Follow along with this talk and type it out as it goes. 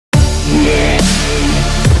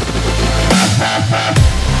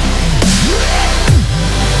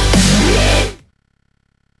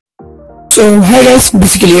So hi guys,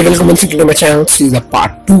 basically welcome once again to my channel. This is the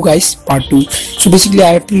part 2 guys, part 2. So basically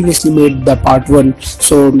I have previously made the part 1.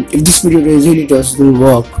 So if this video really doesn't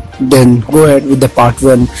work, then go ahead with the part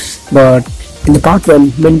 1. But in the part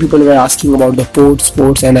 1, many people were asking about the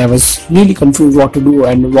sports, and I was really confused what to do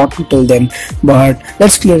and what to tell them. But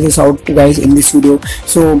let's clear this out guys in this video.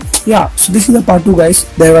 So yeah, so this is the part 2 guys.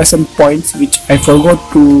 There were some points which I forgot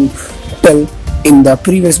to tell in the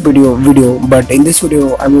previous video, but in this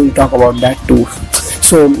video I'm going to talk about that too.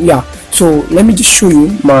 So yeah, so let me just show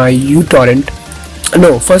you my uTORRENT.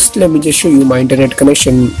 No, first let me just show you my internet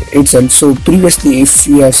connection itself. So previously, if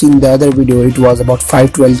you have seen the other video, it was about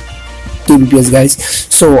 512 KBPS guys.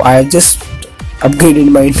 So I have just upgraded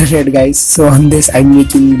my internet guys. So on this I'm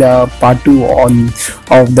making the part 2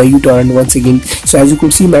 of the uTORRENT once again. So as you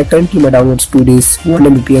could see, currently my download speed is 1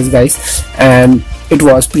 MBPS guys, and it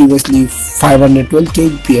was previously 512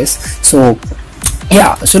 KBPS. So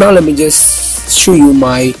yeah, so now let me just show you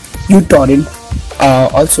my uTORRENT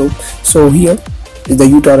also. So here is the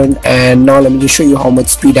uTORRENT, and now let me just show you how much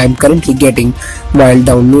speed I'm currently getting while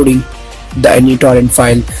downloading the uTORRENT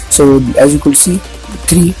file. So as you could see,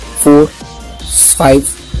 3, 4, 5,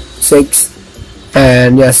 6,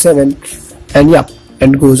 and yeah, 7, and yeah,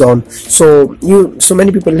 and goes on. So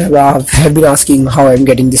many people have been asking how I'm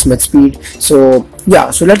getting this much speed. So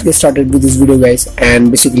yeah, so let's get started with this video guys, and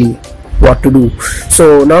basically what to do.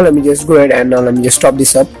 So now let me just go ahead and now let me just stop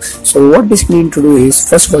this up. So what basically you need to do is,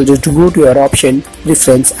 first of all, just to go to your option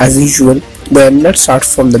reference as usual. Then let's start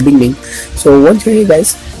from the beginning. So once you're here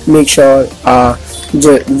guys, make sure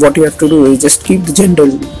what you have to do is just keep the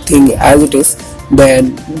general thing as it is.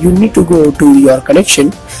 Then you need to go to your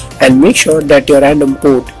connection and make sure that your random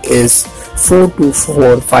port is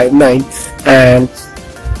 42459, and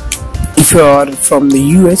if you are from the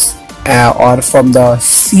US or from the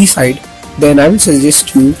C side, then I will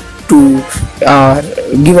suggest you to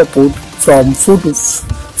give a port from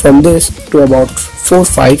this to about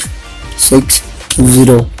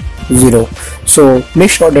 45600. So make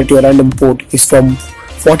sure that your random port is from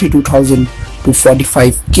 42,000 to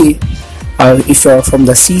 45k if you are from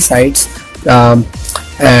the C sides,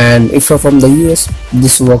 and if you're from the US,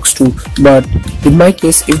 this works too. But in my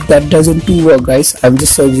case, if that doesn't work guys, I will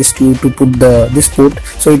just suggest you to put this port.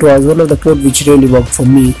 So it was one of the port which really worked for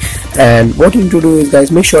me. And what you need to do is guys,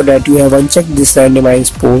 make sure that you have unchecked this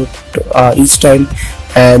randomized port each time,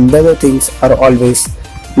 and the other things are always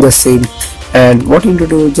the same. And what you need to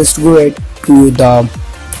do is just go ahead to the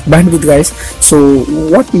bandwidth guys. So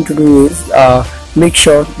what you need to do is make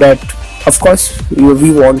sure that, of course,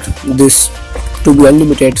 we want this to be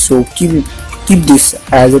unlimited, so keep this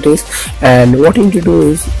as it is. And what you need to do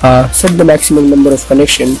is set the maximum number of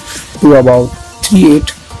connection to about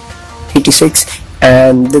 3886,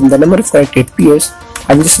 and then the number of connected peers,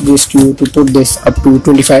 I will suggest you to put this up to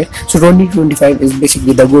 25. So 2025 is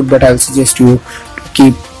basically the good, but I will suggest you to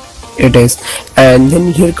keep it as. And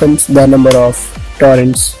then here comes the number of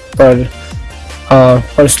torrents per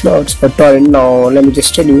slots per torrent. Now let me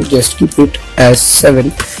just tell you, just keep it as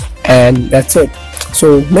 7, and that's it.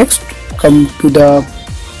 So next come to the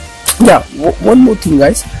one more thing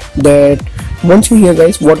guys, that once you're here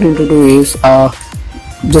guys, what you need to do is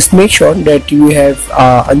just make sure that you have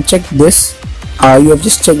unchecked this. You have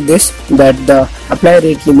just checked this, that the apply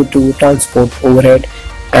rate limit to transport overhead,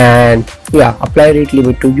 and yeah, apply rate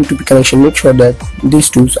limit to UTP connection. Make sure that these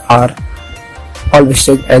two are always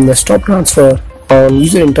checked, and the stop transfer on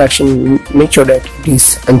user interaction, make sure that it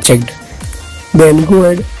is unchecked. Then go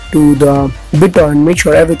ahead to the BitTorrent, make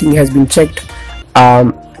sure everything has been checked,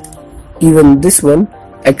 even this one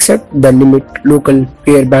except the limit local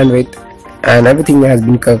pair bandwidth, and everything has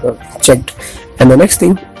been checked. And the next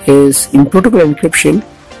thing is, in protocol encryption,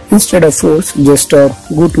 instead of force, just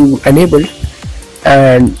go to enabled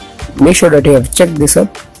and make sure that you have checked this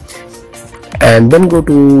up, and then go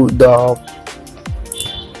to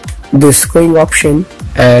this going option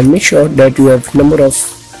and make sure that you have number of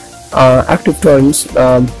active torrents.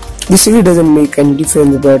 This really doesn't make any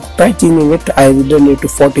difference, but try changing it. I've done it to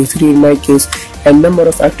 43 in my case, and number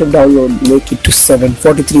of active download, make it to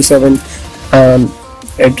 43.7.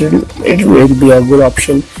 It will be a good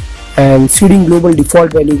option. And seeding global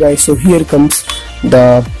default value guys, so here comes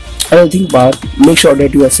the another thing bar. Make sure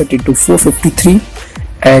that you have set it to 453,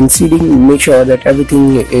 and seeding, make sure that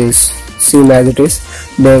everything is same as it is.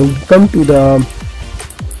 Then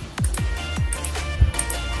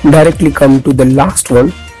directly come to the last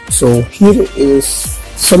one. So here is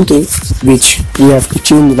something which we have to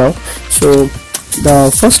change now. So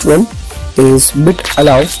the first one is bit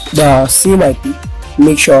allow the same IP.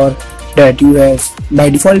 Make sure that you have, by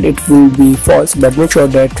default it will be false, but make sure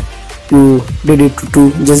that you did it to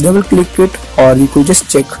 2, just double click it, or you could just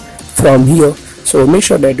check from here. So make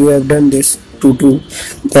sure that you have done this to 2.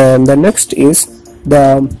 Then the next is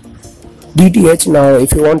the DTH. Now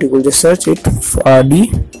if you want, you will just search it for DHT.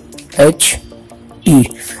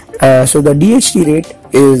 So the DHT rate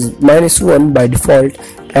is -1 by default,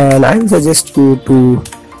 and I will suggest you to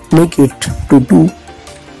make it to 2,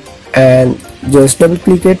 and just double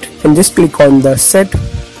click it and just click on the set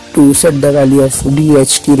to set the value of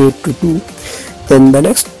DHT rate to 2. Then the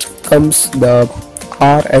next comes the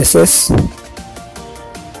RSS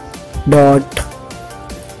dot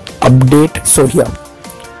update. So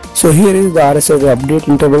here is the RSS update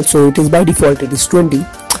interval. So it is by default it is 20.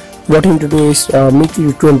 What you need to do is make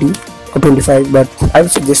it 20 or 25, but I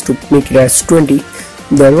would suggest to make it as 20.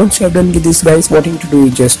 Then once you have done with this, guys, what you need to do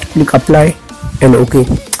is just click apply and OK.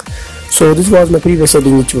 So this was my previous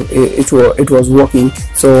setting, it was working.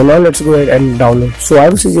 So now let's go ahead and download. So I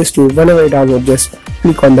would suggest you, whenever you download, just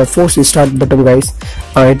click on the force restart button, guys.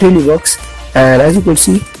 It really works. And as you can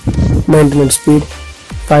see, maintenance speed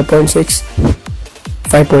 5.6,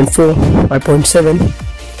 5.4, 5.7,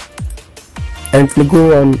 and it will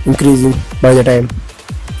go on increasing by the time.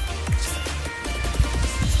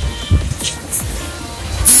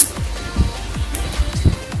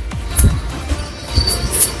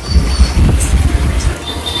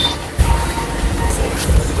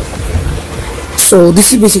 So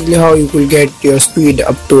this is basically how you will get your speed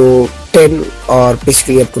up to 10 or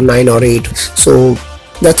basically up to 9 or 8. So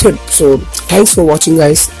that's it. So thanks for watching,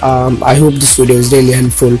 guys. I hope this video is really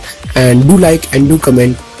helpful, and do like and do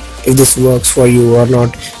comment if this works for you or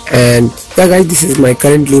not. And yeah, guys, this is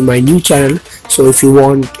currently my new channel. So if you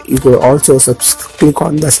want, you could also click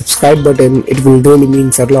on the subscribe button. It will really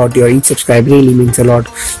means a lot. Your each subscribe really means a lot.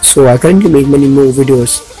 So I currently make many more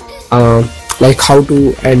videos like how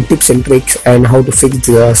to and tips and tricks and how to fix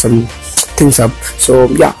some things up. So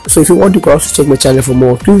yeah, so if you want, you can also check my channel for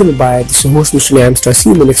more. Till then, bye. This is your host Mr. Hamster. See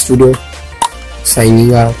you in the next video.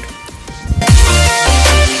 Signing out.